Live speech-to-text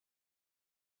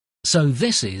So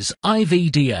this is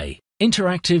i-VDA,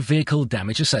 Interactive Vehicle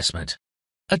Damage Assessment,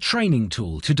 a training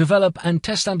tool to develop and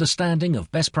test understanding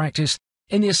of best practice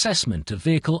in the assessment of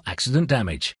vehicle accident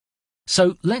damage.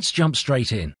 So let's jump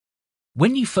straight in.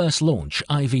 When you first launch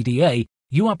i-VDA,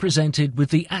 you are presented with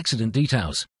the accident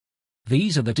details.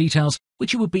 These are the details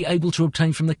which you would be able to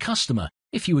obtain from the customer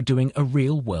if you were doing a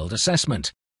real-world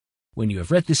assessment. When you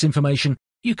have read this information,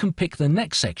 you can pick the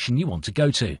next section you want to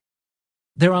go to.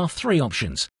 There are three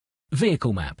options.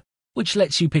 Vehicle map, which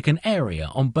lets you pick an area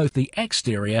on both the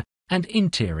exterior and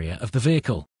interior of the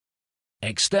vehicle.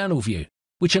 External view,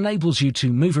 which enables you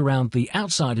to move around the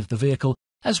outside of the vehicle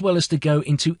as well as to go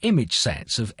into image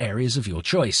sets of areas of your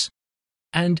choice.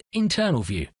 And internal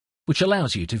view, which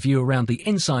allows you to view around the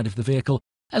inside of the vehicle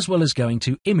as well as going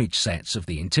to image sets of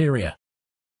the interior.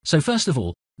 So first of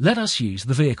all, let us use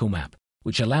the vehicle map,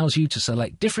 which allows you to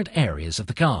select different areas of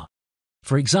the car.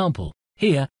 For example,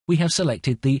 here we have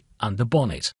selected the under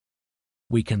bonnet.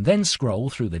 We can then scroll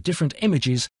through the different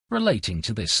images relating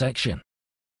to this section.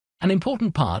 An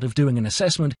important part of doing an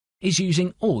assessment is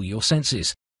using all your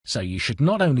senses, so you should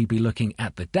not only be looking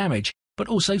at the damage, but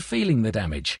also feeling the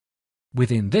damage.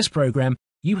 Within this program,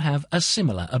 you have a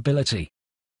similar ability.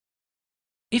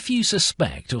 If you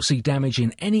suspect or see damage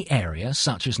in any area,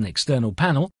 such as an external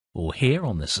panel, or here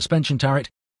on the suspension turret,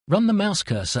 run the mouse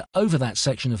cursor over that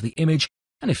section of the image,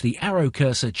 and if the arrow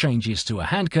cursor changes to a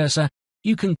hand cursor,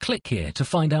 you can click here to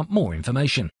find out more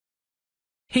information.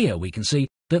 Here we can see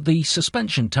that the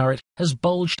suspension turret has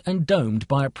bulged and domed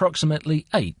by approximately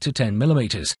 8 to 10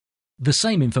 millimeters, the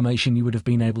same information you would have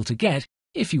been able to get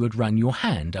if you had run your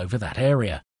hand over that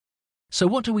area. So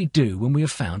what do we do when we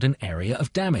have found an area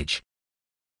of damage?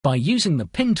 By using the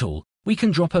pin tool, we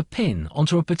can drop a pin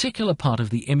onto a particular part of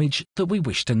the image that we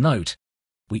wish to note.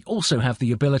 We also have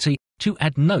the ability to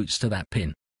add notes to that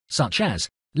pin, such as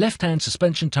left-hand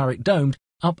suspension turret domed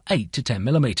up 8 to 10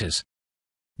 millimeters.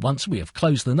 Once we have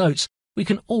closed the notes, we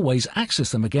can always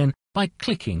access them again by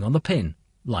clicking on the pin,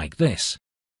 like this.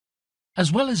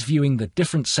 As well as viewing the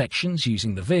different sections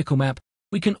using the vehicle map,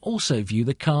 we can also view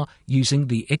the car using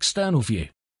the external view.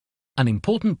 An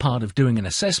important part of doing an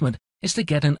assessment is to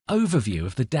get an overview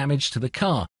of the damage to the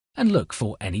car and look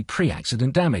for any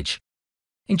pre-accident damage.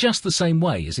 In just the same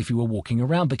way as if you were walking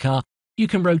around the car, you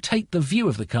can rotate the view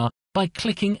of the car by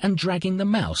clicking and dragging the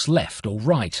mouse left or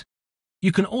right.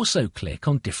 You can also click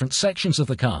on different sections of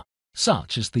the car,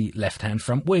 such as the left-hand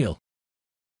front wheel.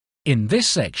 In this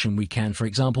section we can, for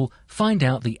example, find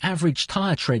out the average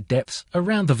tyre tread depths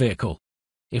around the vehicle.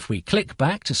 If we click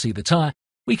back to see the tyre,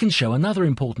 we can show another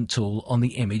important tool on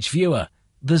the image viewer,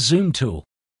 the zoom tool.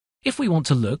 If we want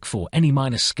to look for any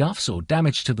minor scuffs or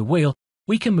damage to the wheel,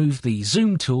 we can move the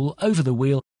zoom tool over the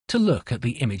wheel to look at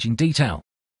the image in detail.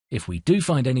 If we do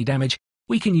find any damage,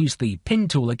 we can use the pin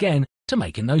tool again to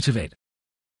make a note of it.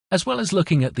 As well as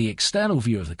looking at the external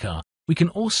view of the car, we can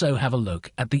also have a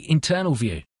look at the internal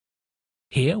view.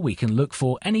 Here we can look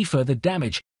for any further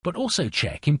damage, but also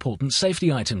check important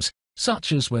safety items,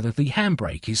 such as whether the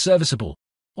handbrake is serviceable,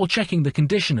 or checking the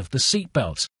condition of the seat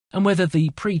belts and whether the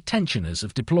pre-tensioners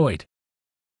have deployed.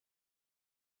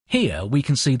 Here we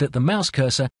can see that the mouse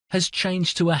cursor has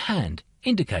changed to a hand,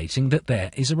 indicating that there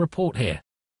is a report here.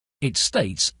 It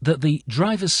states that the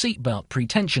driver's seatbelt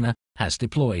pre-tensioner has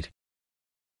deployed.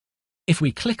 If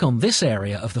we click on this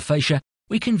area of the fascia,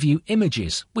 we can view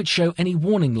images which show any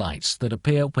warning lights that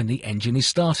appear when the engine is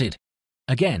started.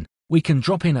 Again, we can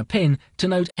drop in a pin to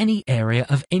note any area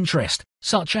of interest,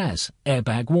 such as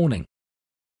airbag warning.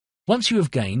 Once you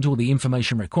have gained all the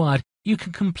information required, you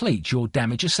can complete your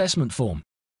damage assessment form.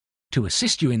 To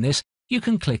assist you in this, you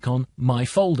can click on My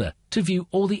Folder to view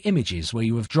all the images where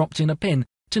you have dropped in a pin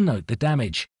to note the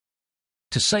damage.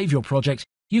 To save your project,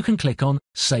 you can click on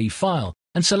Save File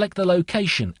and select the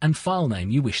location and file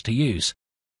name you wish to use.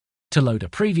 To load a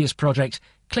previous project,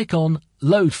 click on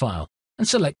Load File and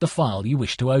select the file you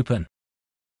wish to open.